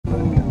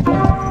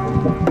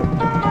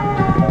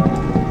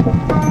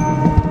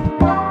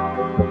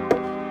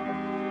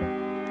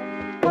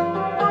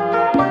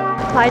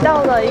来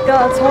到了一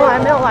个从来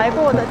没有来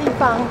过的地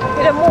方，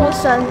有点陌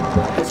生。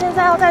现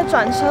在要再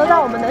转车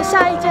到我们的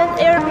下一间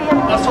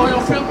Airbnb。I saw you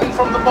filming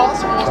from the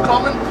bus. What was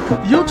coming?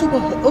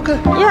 YouTuber. Okay.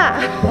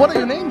 Yeah. What are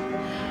your name?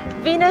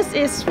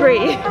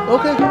 venusisfree.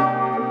 Okay.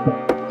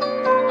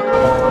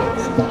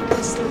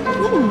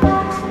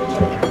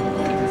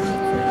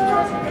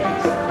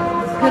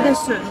 喝点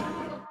水。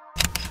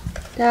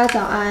大家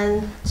早安，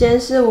今天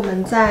是我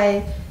们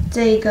在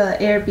这个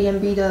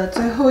Airbnb 的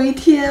最后一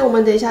天，我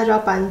们等一下就要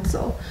搬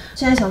走。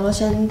现在想说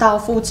先到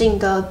附近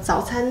的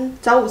早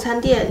午餐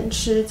店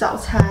吃早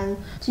餐。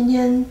今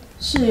天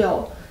室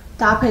友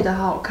搭配的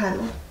好好看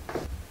哦，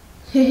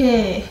嘿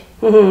嘿。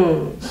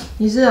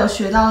你是有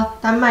学到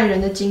丹麦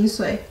人的精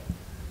髓？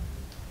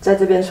在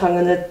这边穿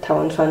跟在台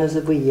湾穿的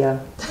是不一样，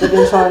这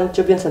边穿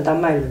就变成丹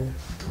麦人。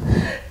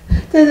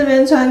在这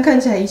边穿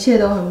看起来一切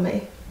都很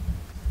美。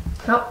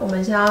好，我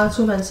们现在要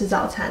出门吃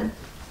早餐，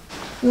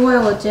因为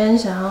我今天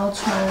想要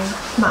穿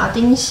马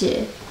丁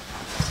鞋，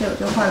所以我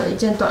就换了一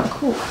件短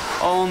裤。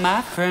All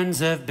my friends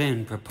have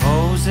been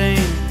proposing,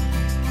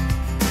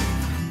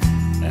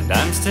 and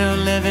I'm still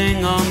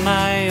living on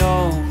my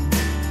own.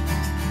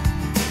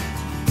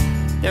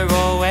 They're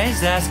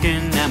always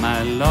asking, am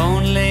I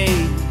lonely?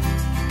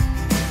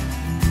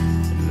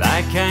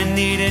 Like I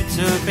needed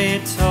to be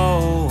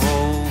told.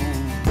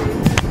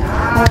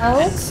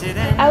 Hello,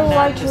 I would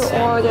like to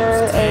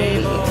order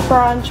a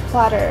brunch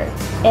platter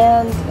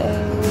and a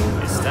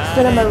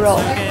cinnamon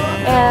roll,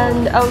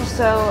 and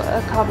also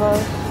a cup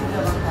of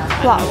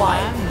flat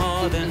white.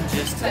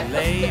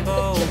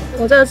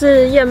 我这个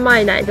是燕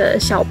麦奶的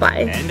小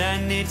白。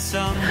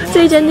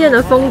这一间店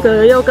的风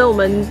格又跟我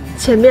们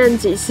前面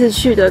几次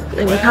去的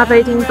那个咖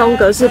啡厅风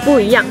格是不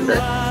一样的，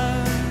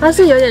它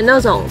是有点那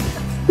种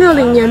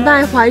60年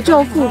代怀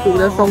旧复古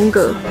的风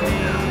格。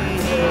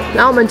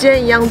然后我们今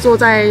天一样坐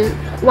在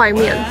外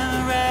面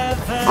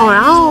哦，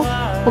然后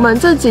我们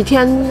这几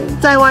天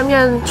在外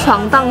面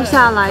闯荡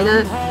下来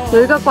的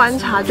有一个观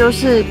察，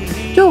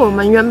就我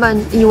们原本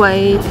以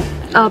为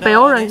北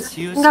欧人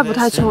应该不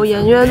太抽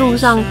烟，因为路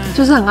上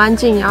就是很安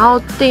静，然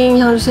后第一印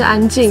象就是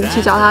安静，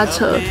骑脚踏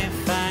车。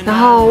然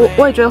后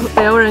我也觉得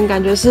北欧人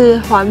感觉是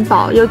环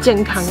保又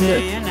健康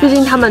的，毕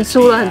竟他们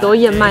出了很多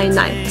燕麦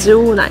奶、植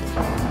物奶。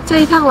这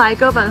一趟来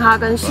哥本哈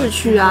根市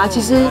区啊，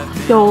其实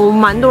有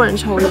蛮多人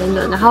抽烟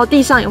的，然后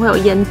地上也会有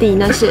烟蒂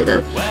那些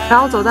的，然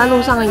后走在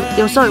路上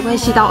有时候也会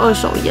吸到二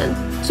手烟，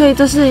所以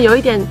这是有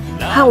一点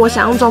和我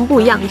想象中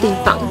不一样的地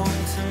方。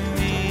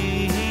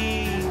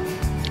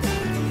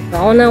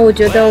然后呢，我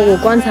觉得我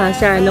观察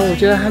下来呢，我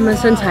觉得他们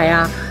身材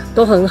啊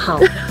都很好，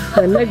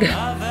很那个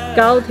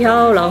高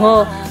挑，然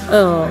后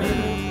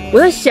我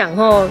在想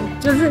哦，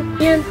就是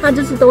因为他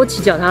就是都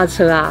骑脚踏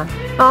车啊。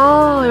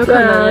哦，有可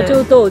能啊，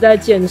就都有在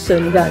健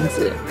身这样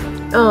子。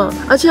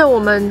而且我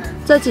们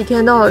这几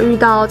天都有遇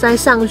到在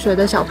上学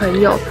的小朋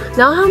友，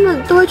然后他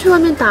们都会去外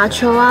面打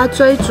球啊、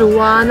追逐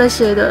啊那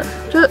些的，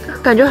就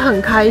感觉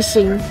很开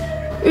心，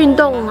运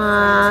动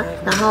啊，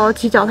然后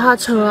骑脚踏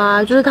车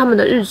啊，就是他们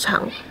的日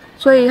常。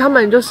所以他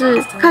们就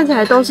是看起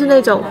来都是那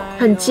种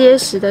很结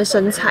实的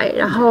身材，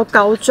然后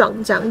高壮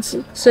这样子，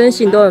身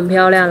形都很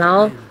漂亮。然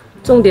后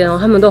重点哦，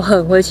他们都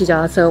很会骑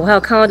脚踏车。我还有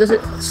看到就是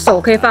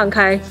手可以放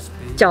开。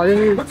脚就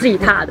是自己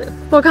踏的，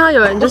我看到有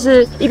人就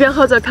是一边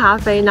喝着咖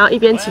啡，然后一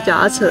边骑脚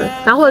踏车，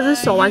然后或者是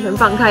手完全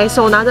放开，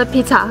手拿着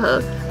披萨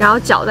盒，然后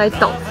脚在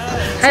动。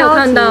还有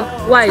看到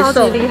外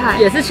送，厉害，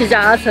也是骑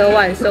脚踏车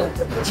外送，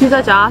骑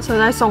着脚踏车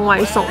在送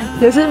外送，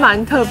也是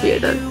蛮特别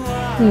的。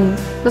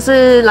就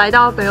是来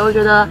到北欧，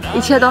觉得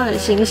一切都很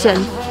新鲜。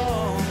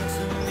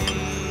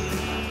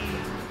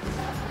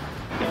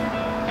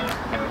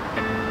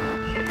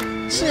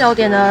室友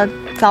点的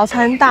早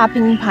餐大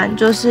拼盘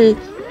就是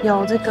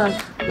有这个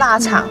腊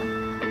肠，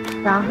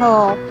然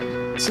后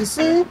起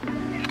司，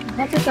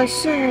然后这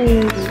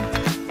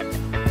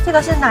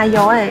个是奶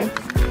油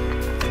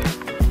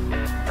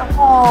然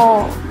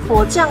后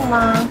果酱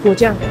吗？果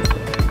酱，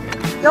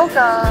优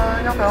格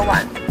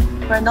碗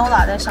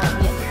granola 在上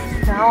面，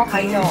然后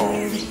还有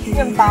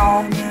面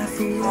包，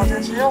然后这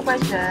个是肉桂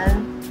卷，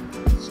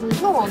是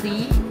酪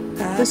梨，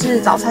这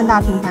是早餐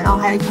大拼盘，然后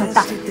还有一颗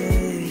蛋。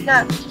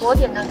那我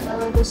点的呢，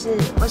就是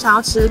我想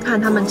要吃看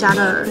他们家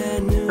的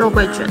肉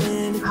桂卷。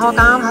然后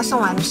刚刚他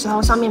送来的时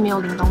候，上面没有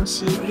淋东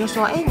西，我就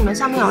说，你们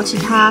上面有其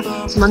他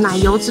什么奶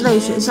油之类的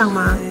选项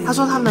吗？他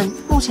说他们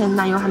目前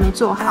奶油还没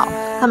做好，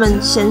他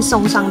们先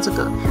送上这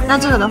个。那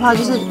这个的话，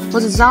就是我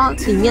只知道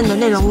里面的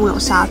内容物有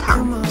砂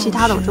糖，其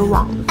他的我就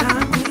忘了。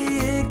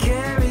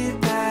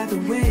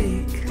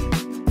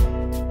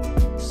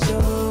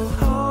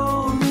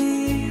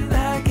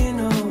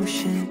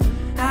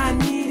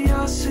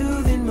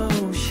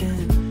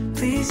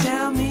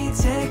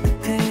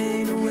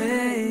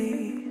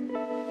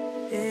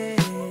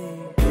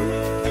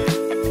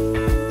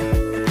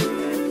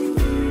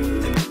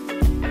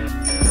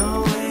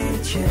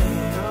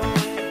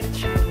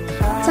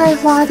在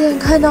花店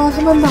看到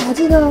他们把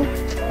这个无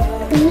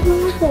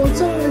花果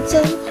种的坚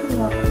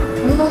果，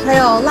然后还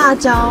有辣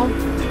椒，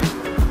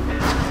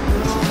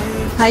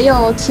还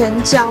有甜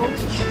椒，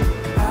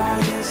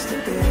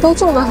都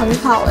种得很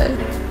好哎。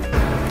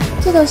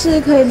这个是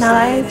可以拿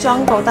来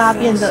装狗大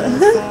便的，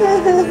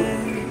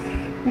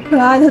好可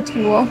爱的图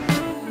哦。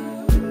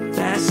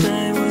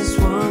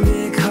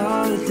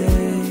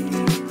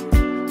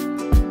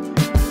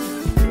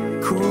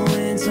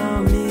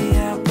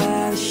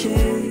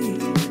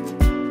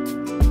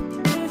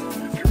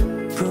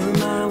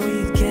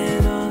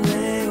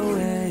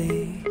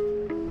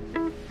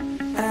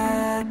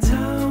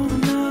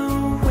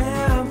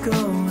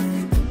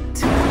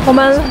我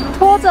们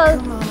拖着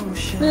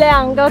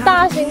2个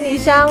大行李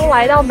箱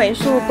来到美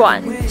术馆，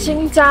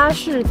新家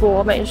世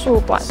博美术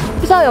馆，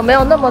不知道有没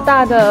有那么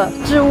大的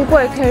置物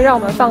柜可以让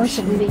我们放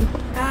行李，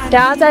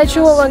等下再去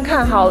问问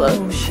看好了。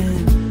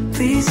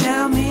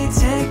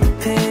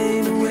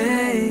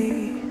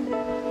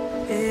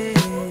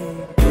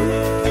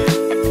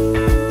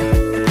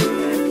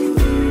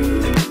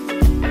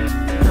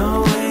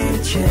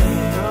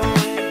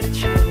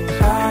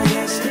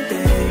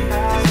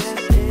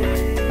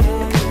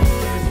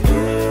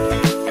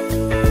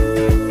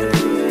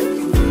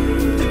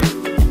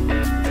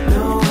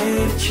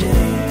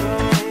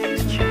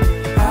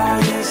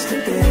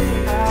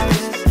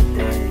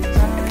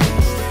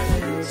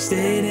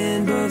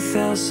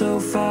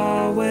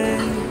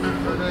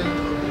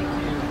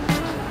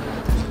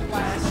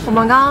我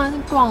们刚刚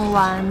逛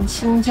完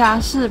新家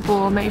世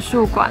博美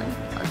术馆，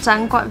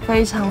展馆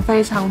非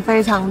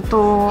常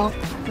多，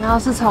然后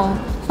是从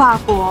法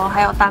国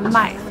还有丹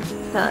麦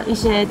的一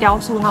些雕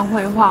塑和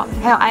绘画，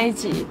还有埃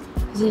及，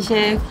就是一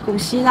些古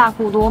希腊、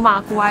古罗马、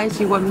古埃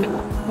及文明，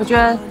我觉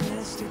得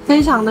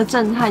非常的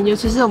震撼。尤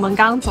其是我们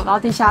刚刚走到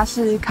地下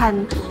室看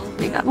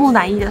那个木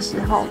乃伊的时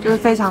候，就是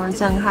非常的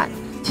震撼。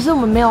其实我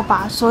们没有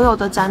把所有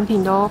的展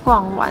品都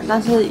逛完，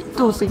但是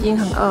肚子已经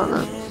很饿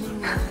了。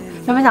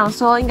原本想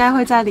说应该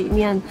会在里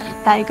面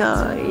待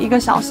个1个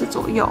小时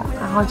左右，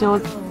然后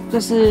就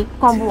是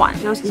逛不完，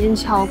就已经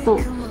超过。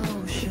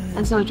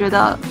但是我觉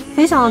得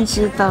非常的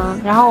值得。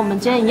然后我们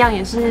今天一样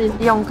也是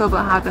用哥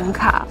本哈根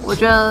卡，我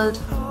觉得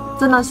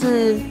真的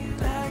是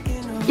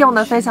用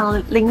的非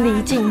常淋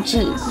漓尽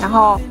致，然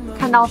后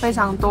看到非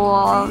常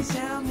多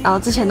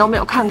之前都没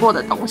有看过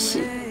的东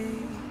西。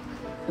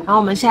然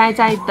后我们现在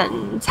在等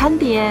餐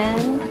点，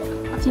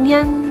今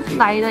天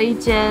来了一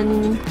间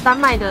丹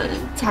麦的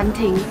餐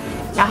厅，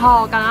然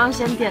后刚刚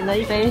先点了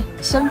一杯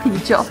生啤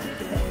酒。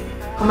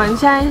我们现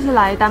在是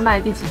来丹麦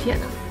的第几天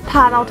了？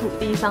踏到土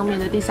地上面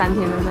的第3天，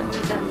对不对？第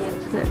3天。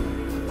对，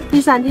第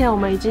3天我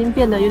们已经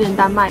变得有点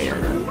丹麦人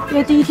了，因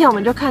为第1天我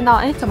们就看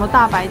到，怎么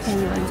大白天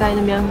有人在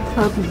那边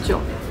喝啤酒？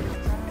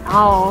然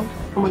后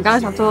我们刚刚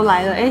想说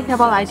来了，要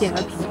不要来点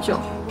个啤酒？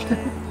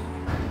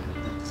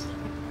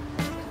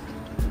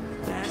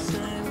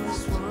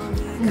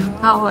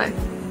好诶，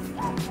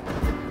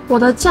我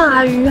的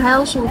炸鱼还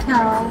有薯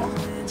条，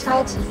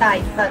超级大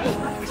一份，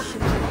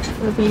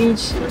有比例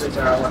尺，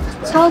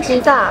超级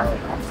大，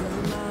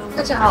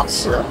而且好好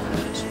吃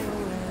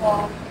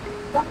哦。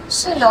我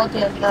室友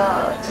点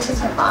的这是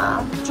什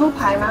么？猪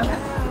排吗？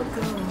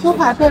猪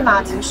排配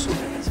马铃薯。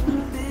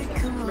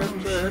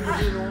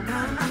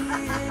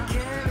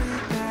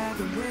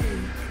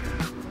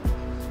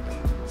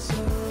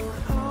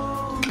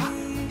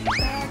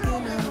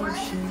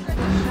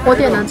我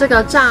点了这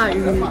个炸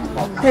鱼，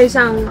配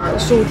上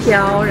薯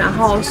条，然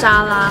后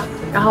沙拉，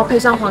然后配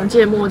上黄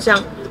芥末酱，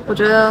我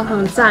觉得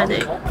很赞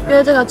诶。因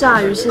为这个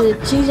炸鱼是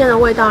新鲜的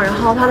味道，然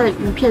后它的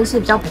鱼片是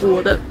比较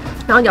薄的，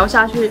然后咬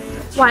下去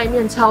外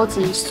面超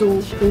级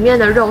酥，里面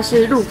的肉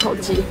是入口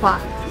即化，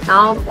然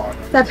后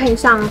再配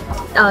上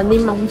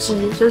柠檬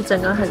汁，就是整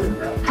个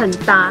很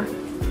搭，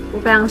我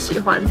非常喜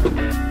欢。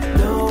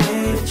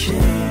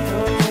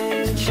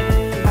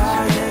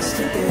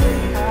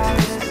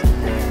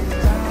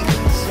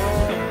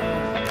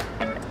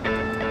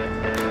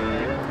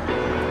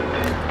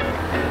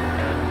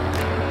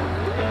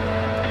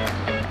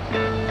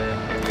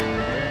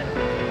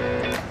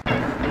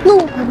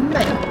路很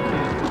美，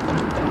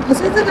可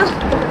是这个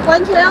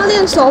完全要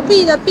练手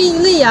臂的臂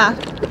力啊！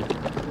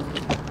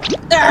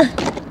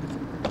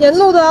沿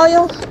路都要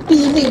用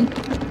臂力，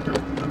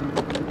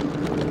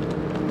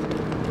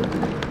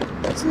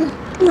是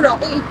不容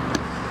易。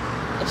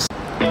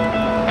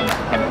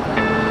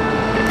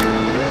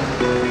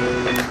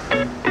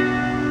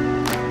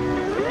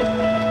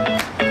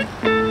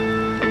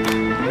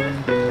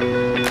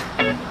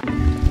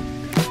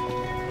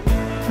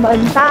我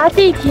们搭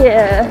地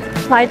铁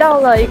来到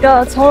了一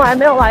个从来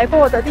没有来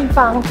过的地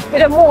方，有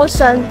点陌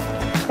生。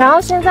然后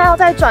现在要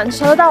再转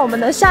车到我们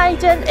的下一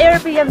间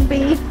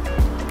Airbnb。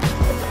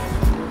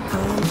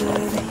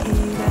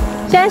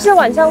现在是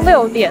晚上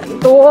6点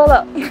多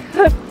了，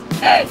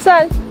虽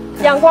然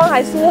阳光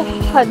还是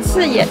很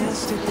刺眼，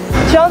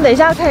希望等一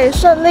下可以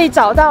顺利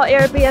找到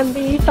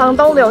Airbnb 房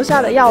东留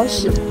下的钥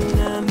匙。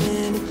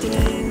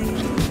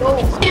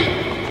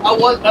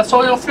I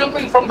saw you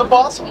filming from the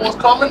bus, most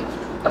common,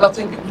 and I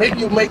think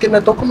maybe you're making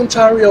a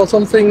documentary or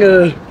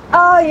something.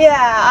 Oh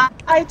yeah,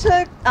 I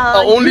took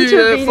only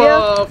YouTube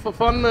video. for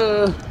fun.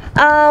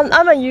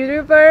 I'm a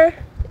YouTuber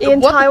in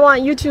What? Taiwan.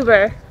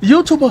 YouTuber.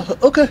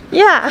 YouTuber, okay.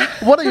 Yeah.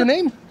 What are your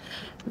name?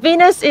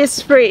 Venus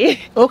is free.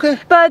 Okay.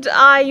 But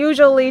I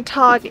usually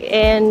talk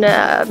in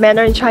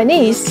Mandarin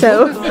Chinese,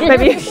 so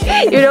maybe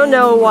you don't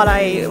know what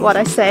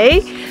I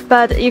say.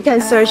 But you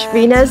can search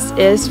Venus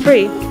is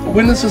free.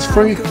 Venus is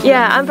free.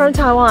 Yeah, I'm from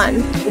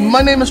Taiwan.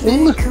 My name is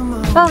Rune.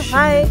 Oh,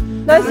 hi.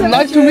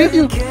 Nice to meet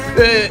you.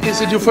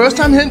 Is it your first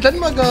time here in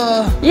Denmark?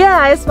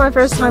 Yeah, it's my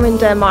first time in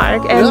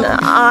Denmark, and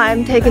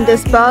I'm taking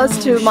this bus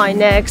to my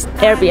next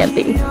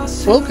Airbnb.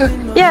 Okay.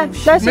 Yeah,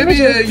 nice to meet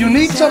you. Maybe you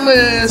need some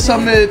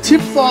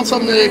tip for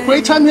some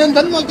great time here in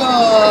Denmark?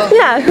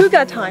 Yeah, who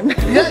got time?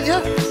 Yeah.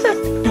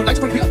 You like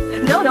to beer?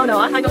 No,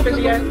 I don't drink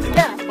beer.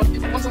 Yeah.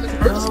 Want some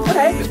birds?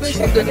 Okay.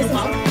 Okay.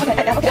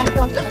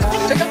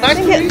 Thank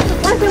you.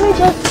 Nice to meet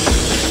you.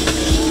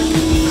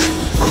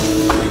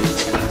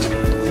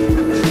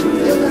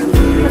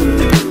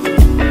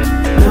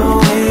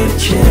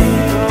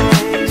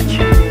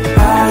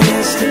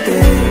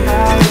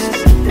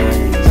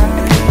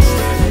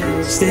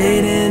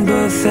 Stayed in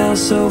but felt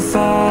so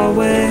far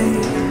away.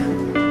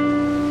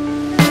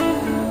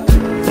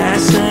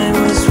 Last night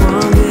was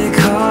one big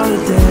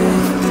holiday.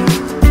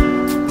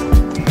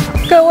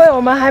 各位，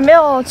我们还没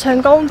有成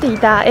功抵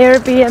达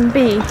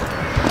Airbnb，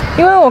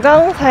 因为我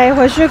刚才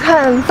回去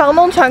看房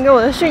东传给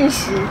我的讯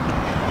息，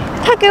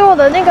他给我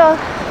的那个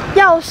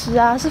钥匙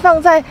啊是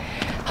放在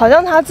好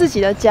像他自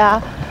己的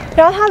家，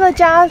然后他的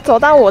家走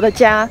到我的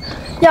家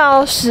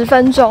要10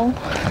分钟，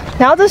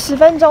然后这10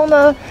分钟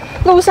呢，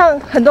路上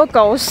很多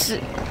狗屎，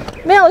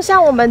没有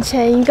像我们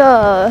前一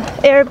个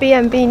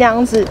Airbnb 那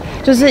样子，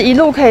就是一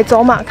路可以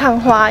走马看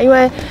花，因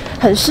为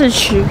很市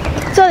区。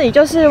这里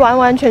就是完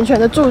完全全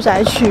的住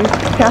宅区，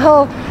然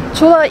后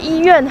除了医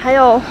院还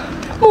有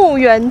墓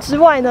园之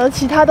外呢，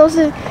其他都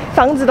是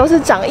房子都是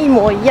长一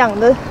模一样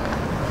的。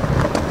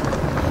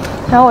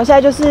然后我现在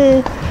就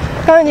是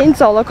刚刚已经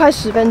走了快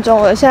10分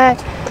钟了，现在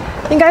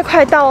应该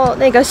快到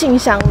那个信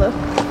箱了。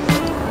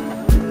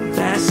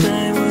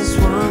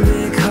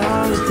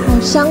好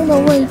香的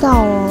味道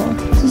哦，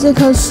是这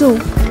棵树。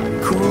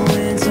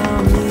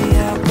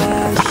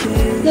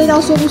累到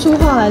说不出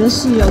话来的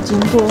室友经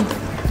过。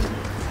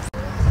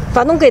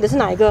房东给的是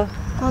哪一个？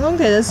房东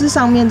给的是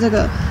上面这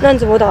个，那你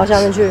怎么打到下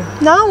面去？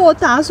然后我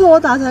打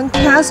成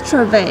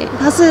Castrovay，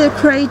 它是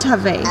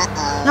Cratavay，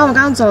 然后我刚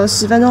刚走了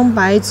10分钟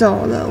白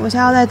走了，我现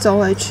在要再走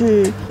回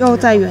去，又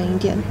再远一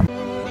点。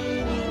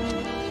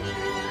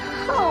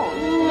Oh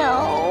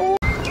no！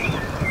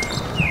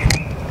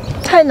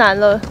 太难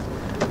了。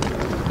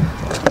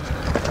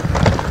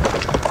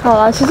好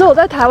了，其实我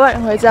在台湾也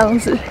会这样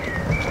子，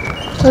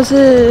就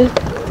是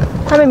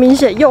他明明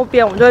写右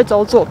边，我们就会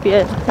走左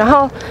边，然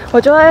后我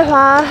就会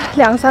花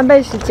2、3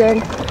倍时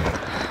间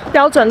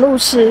标准路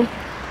痴。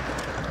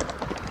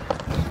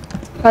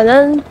反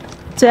正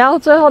只要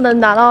最后能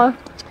拿到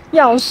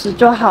钥匙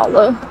就好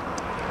了。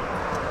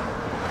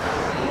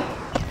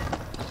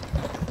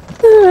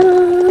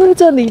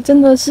这里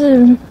真的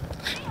是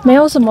没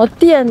有什么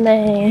店呢，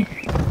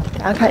给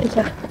大家看一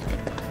下。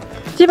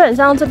基本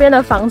上这边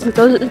的房子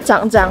都是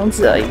长这样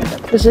子而已，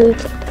就是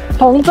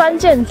红砖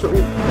建筑。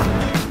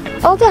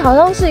哦，这好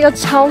像是一个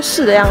超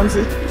市的样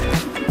子。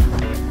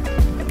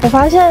我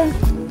发现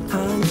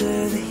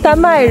丹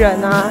麦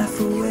人啊，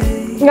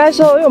应该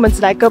说，因为我们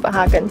只来哥本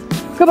哈根，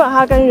哥本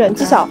哈根人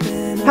至少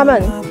他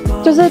们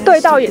就是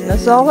对到眼的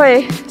时候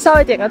会稍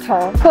微点个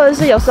头，或者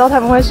是有时候他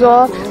们会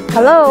说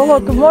hello 或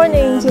good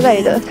morning 之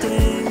类的，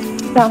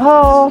然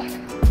后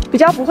比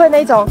较不会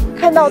那种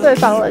看到对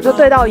方了就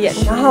对到眼，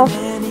然后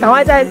赶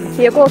快再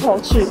别过头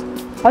去，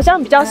好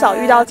像比较少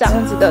遇到这样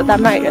子的丹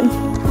麦人。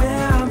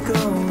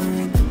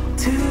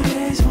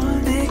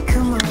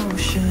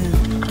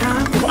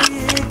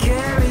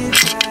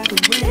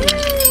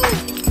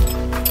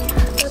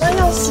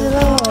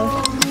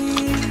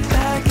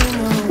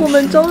我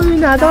们终于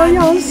拿到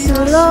钥匙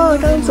了，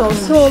刚走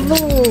错路。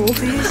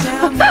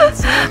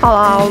好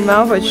啦，我们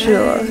要回去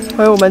了，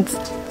回我们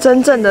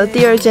真正的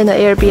第2间的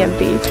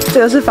Airbnb， 这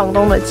个是房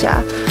东的家。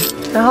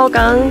然后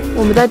刚刚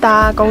我们在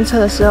搭公车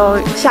的时候，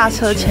下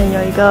车前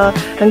有一个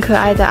很可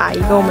爱的阿姨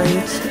跟我们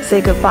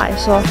say goodbye，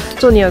 说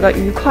祝你有个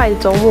愉快的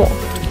周末。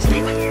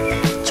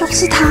就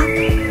是他。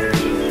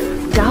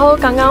然后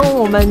刚刚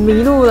我们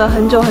迷路了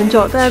很久很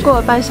久，大概过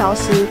了半小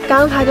时，刚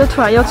刚他就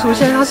突然又出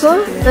现，他说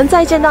能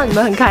再见到你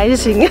们很开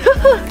心，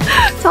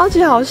超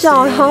级好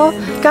笑。然后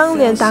刚刚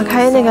连打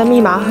开那个密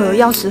码盒、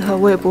钥匙盒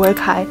我也不会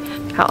开。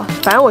好，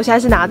反正我现在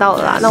是拿到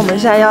了啦。那我们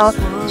现在要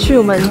去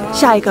我们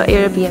下一个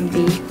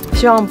Airbnb，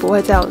 希望不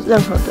会再有任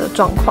何的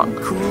状况。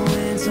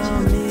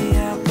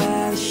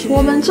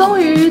我们终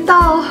于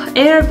到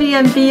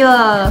Airbnb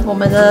了，我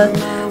们的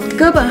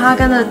哥本哈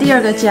根的第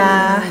2个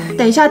家。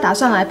等一下打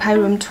算来拍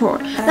room tour，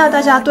 那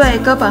大家对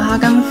哥本哈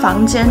根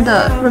房间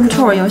的 room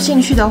tour 有兴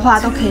趣的话，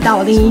都可以到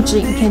我另一支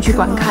影片去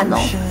观看哦。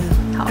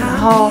好，然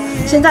后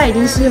现在已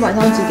经是晚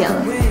上几点了？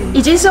已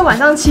经是晚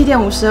上7点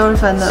52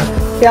分了。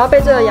不要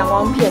被这个阳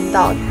光骗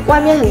到，外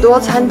面很多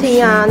餐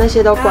厅啊那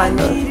些都关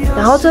了，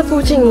然后这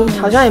附近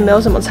好像也没有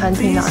什么餐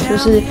厅啊，就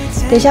是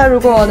等一下如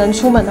果能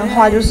出门的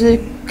话，就是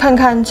看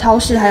看超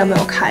市还有没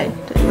有开。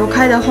对，有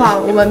开的话，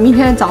我们明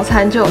天的早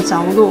餐就有着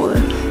落了。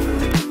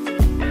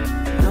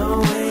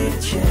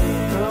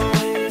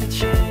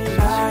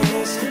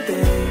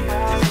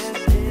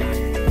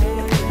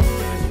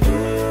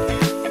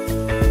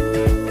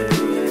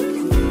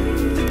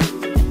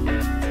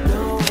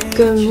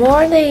Good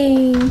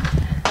morning，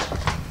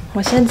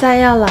 我现在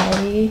要来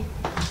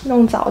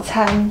弄早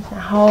餐，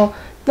然后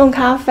弄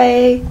咖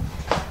啡。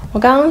我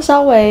刚刚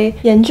稍微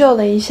研究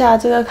了一下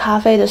这个咖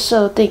啡的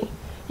设定，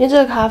因为这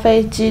个咖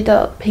啡机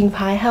的品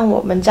牌和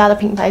我们家的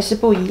品牌是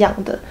不一样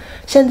的。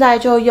现在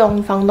就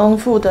用房东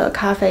付的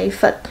咖啡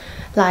粉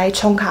来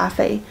冲咖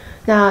啡。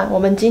那我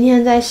们今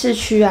天在市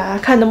区啊，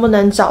看能不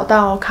能找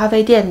到咖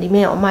啡店里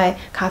面有卖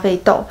咖啡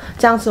豆，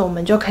这样子我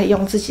们就可以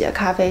用自己的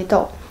咖啡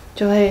豆，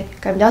就会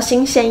感觉比较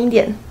新鲜一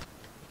点。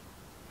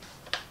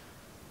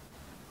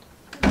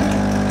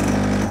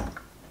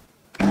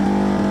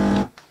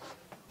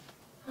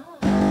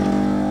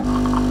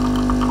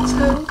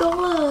成功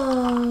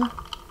了！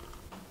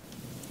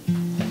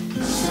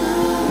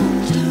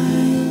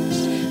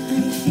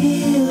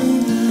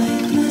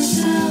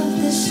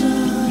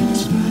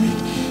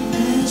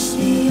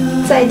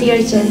在第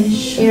二间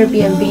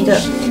Airbnb 的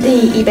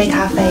第1杯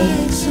咖啡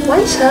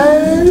完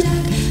成。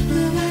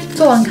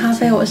做完咖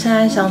啡，我现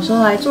在想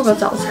说来做个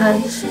早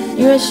餐，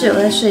因为室友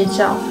在睡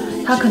觉，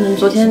他可能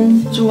昨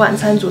天煮晚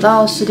餐煮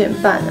到10点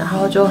半，然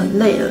后就很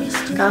累了。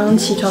刚刚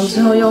起床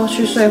之后又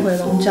去睡回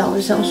笼觉，我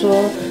就想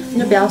说那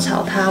就不要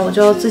吵他，我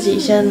就自己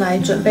先来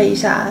准备一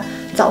下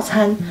早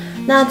餐。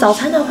那早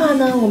餐的话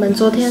呢，我们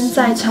昨天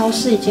在超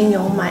市已经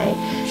有买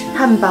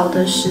汉堡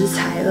的食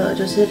材了，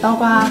就是包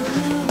括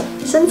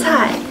生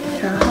菜，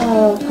然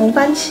后红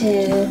番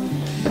茄，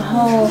然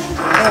后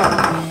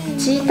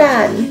鸡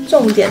蛋，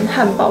重点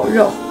汉堡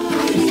肉。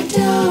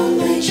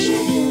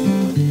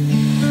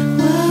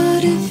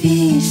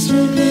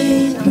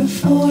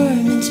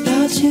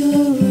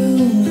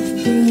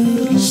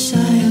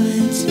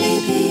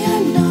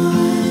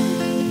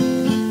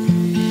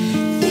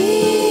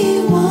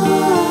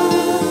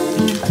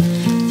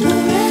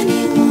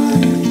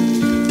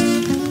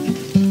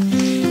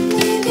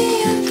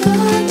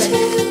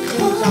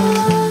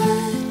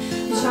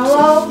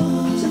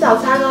吃早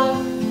餐哦！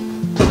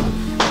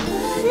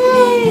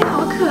耶，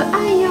好可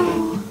爱哟！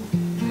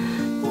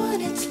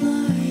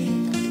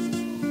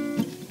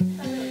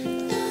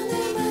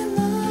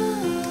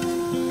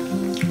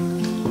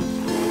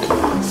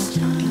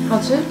好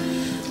吃。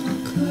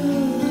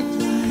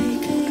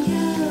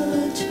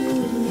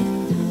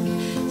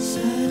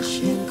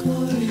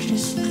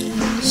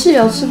室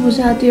友吃不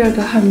下第2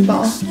个汉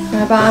堡，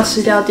来帮他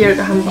吃掉第2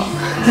个汉堡。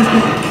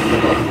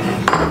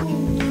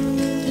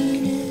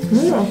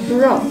好吃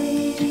肉。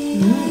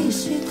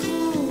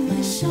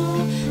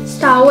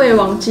大胃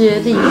王接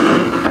力，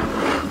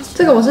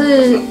这个我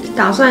是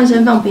打算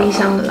先放冰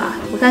箱的啦，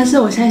但是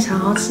我现在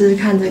想要吃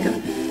看这个，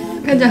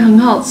看起来很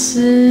好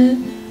吃，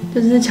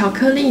就是巧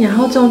克力，然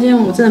后中间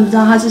我真的不知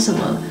道它是什么，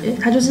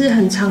它就是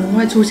很常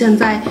会出现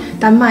在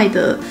丹麦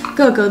的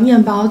各个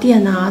面包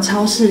店啊、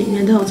超市里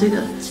面都有这个，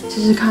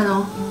试试看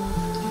哦。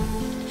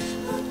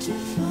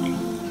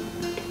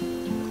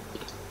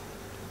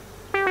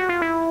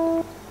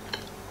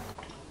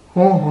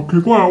哦，好奇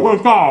怪的味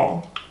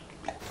道。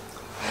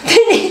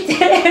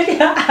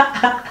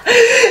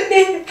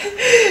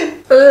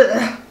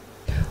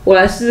我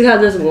来试试看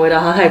这什么味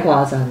道，它太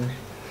夸张了，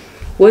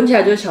闻起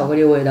来就是巧克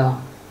力味道。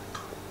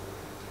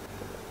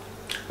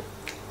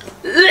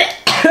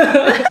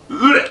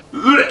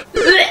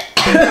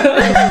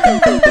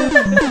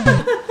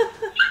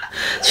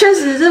确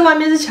实，这外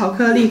面是巧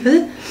克力，可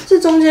是是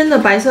中间的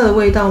白色的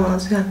味道吗？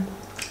试看，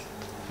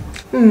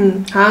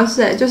好像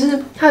是就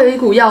是它有一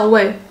股药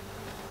味。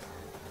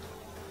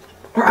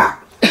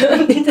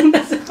你真的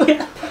是不要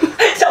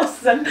笑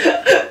死人！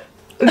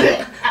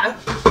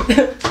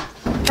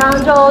刚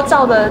刚就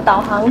照着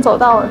导航走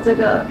到了这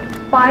个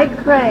Bike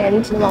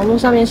Rent， 网络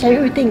上面先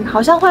预定，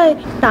好像会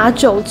打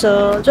9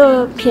折，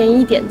就便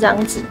宜一点这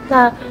样子。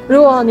那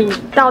如果你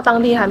到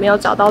当地还没有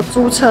找到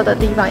租车的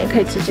地方，也可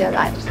以直接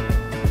来。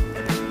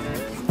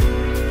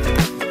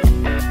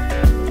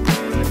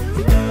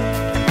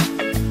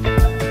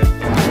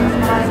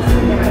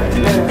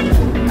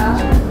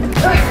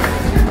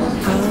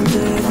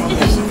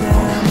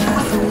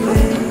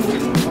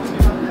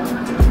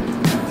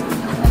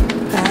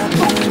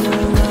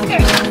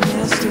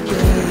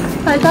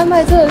来丹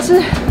麦真的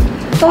是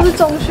都是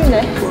重训肌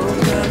力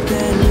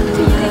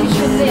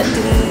训练。